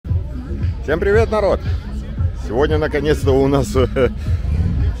Всем привет, народ! Сегодня наконец-то у нас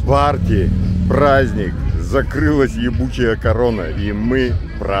партия, праздник, закрылась ебучая корона, и мы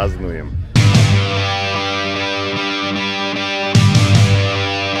празднуем.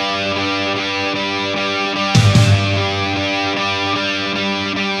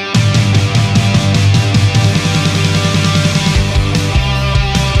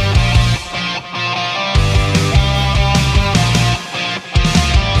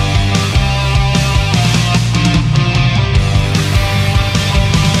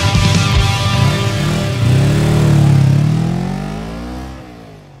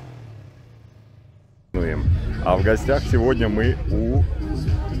 А в гостях сегодня мы у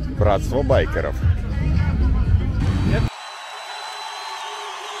Братства Байкеров.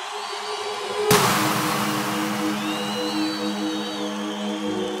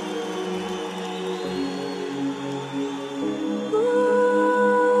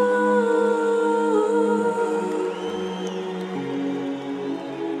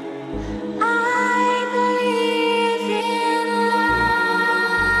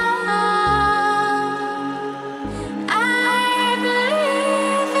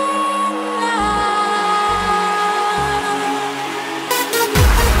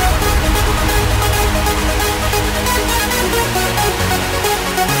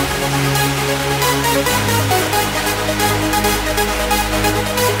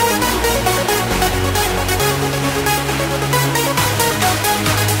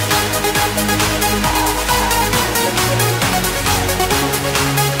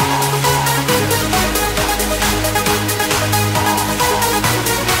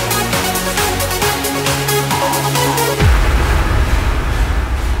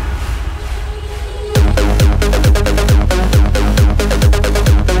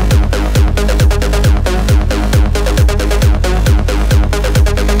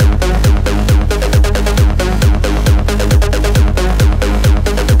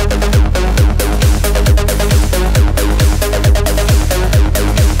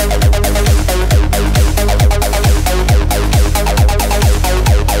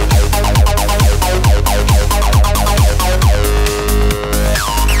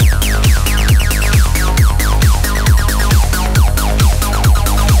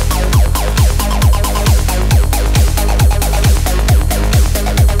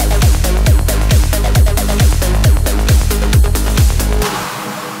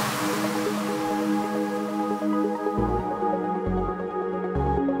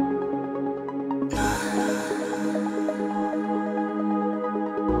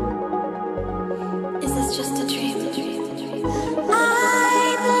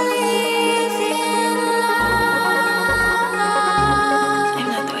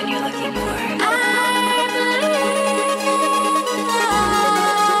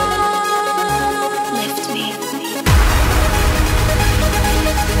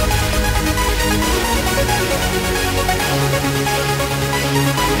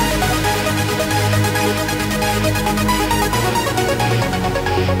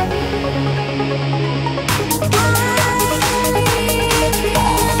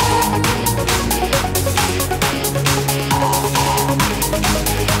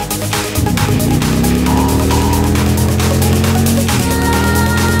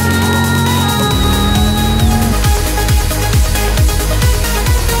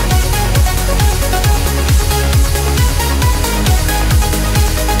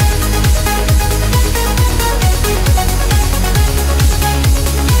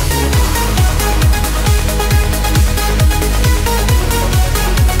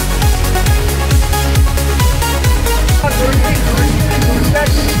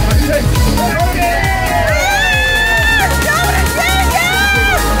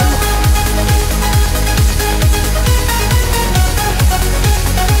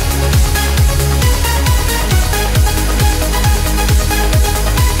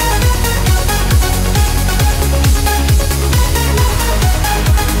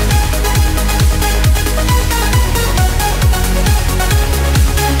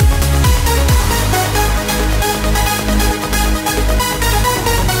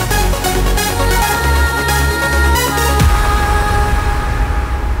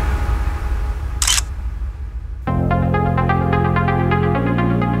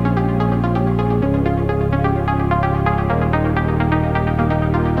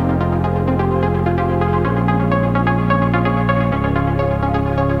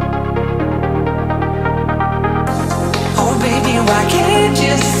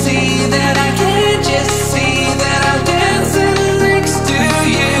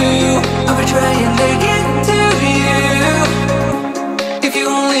 Trying to get to you. If you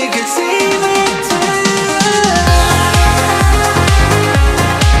only could see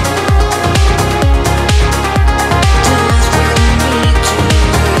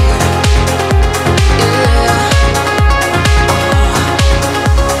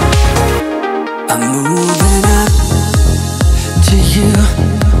moving up to you.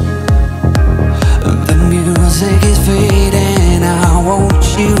 The music is fading, I want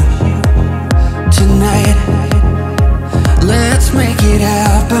you tonight. Let's make it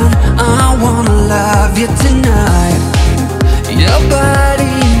happen, I wanna love you tonight. Your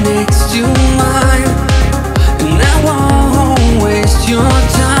body next to mine, and I won't waste your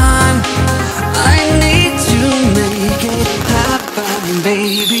time. I need to make it happen,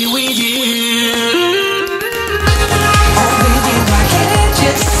 baby, with you. Oh baby, why can't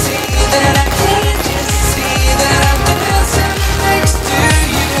you see that I can't just see that I'm dancing next to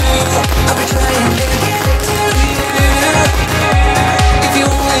you? I'll be trying to get to you. If you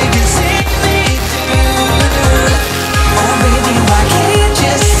only can see me through. Oh baby, why can't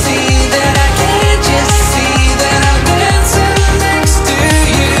you see that I can't just see that I'm dancing next to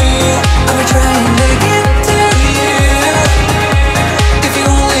you? I'll be trying to get to you. If you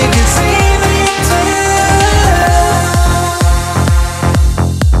only can see me through.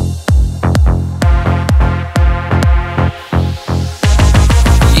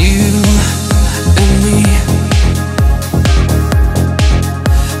 You and me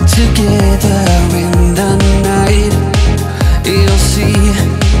together in the night. You'll see.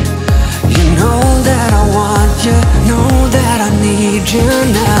 You know that I want you, know that I need you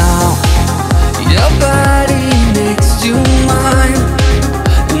now. Your body next to mine,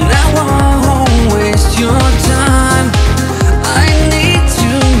 and I won't waste your time. I need to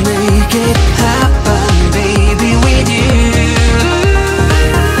make it happen, baby, with you.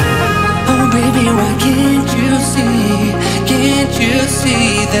 Oh baby, why can't you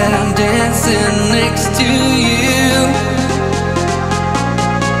see that I'm dancing next to you?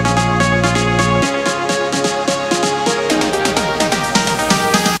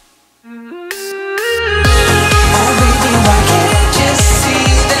 Oh baby, why can't you see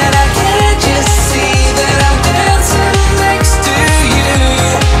that I can't just see that I'm dancing next to you?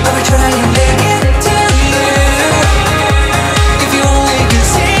 I'll be trying to get to you. If you only can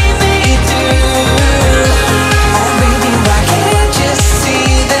see me through. Oh baby, why can't you see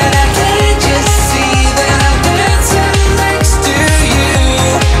that I can't just see that I'm dancing next to you?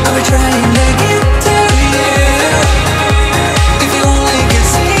 I'll be trying to get to you. If you only can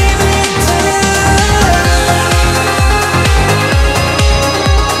see me through.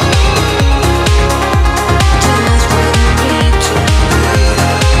 Just when you need to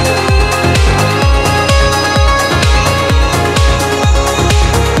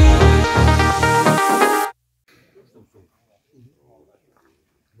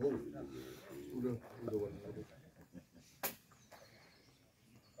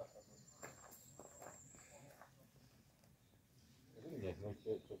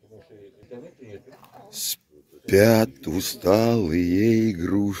Спят усталые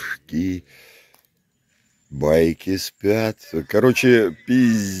игрушки, байки спят. Короче,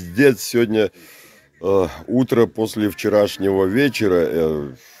 пиздец сегодня. Утро после вчерашнего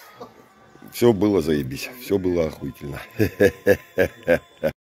вечера. Все было заебись, все было охуительно.